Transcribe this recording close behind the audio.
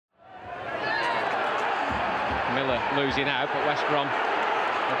Miller losing out, but West Brom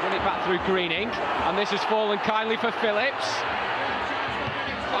have won it back through Greening, and this has fallen kindly for Phillips.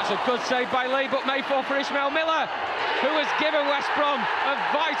 That's a good save by Lee, but may fall for Ishmael Miller, who has given West Brom a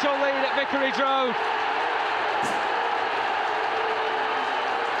vital lead at Vicarage Road.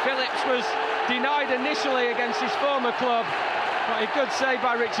 Phillips was denied initially against his former club, but a good save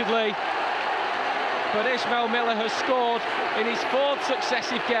by Richard Lee. But Ishmael Miller has scored in his fourth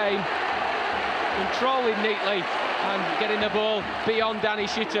successive game, controlling neatly and getting the ball beyond Danny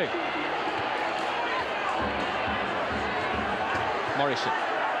Shitu. Morrison.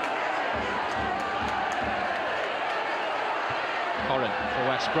 Corran for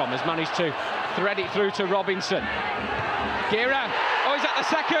West Brom has managed to thread it through to Robinson. Gira, oh, he's at the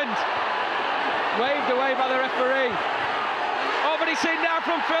second. Waved away by the referee. Oh, but it's in now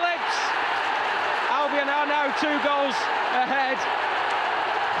from Phillips. Albion are now 2 goals ahead.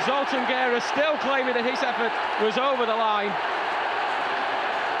 Zoltan Gira still claiming that his effort was over the line.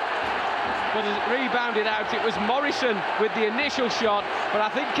 But as it rebounded out, it was Morrison with the initial shot, but I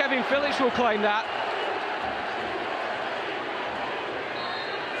think Kevin Phillips will claim that.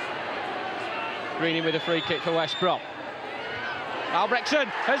 Greening with a free kick for West Brom. Albrechtsen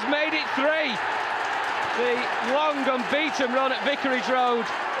has made it 3. The long unbeaten run at Vicarage Road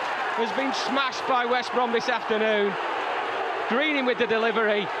has been smashed by West Brom this afternoon. Greening with the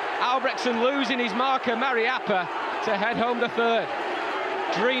delivery, Albrechtsen losing his marker Mariappa to head home the third.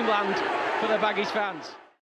 Dreamland for the Baggies fans.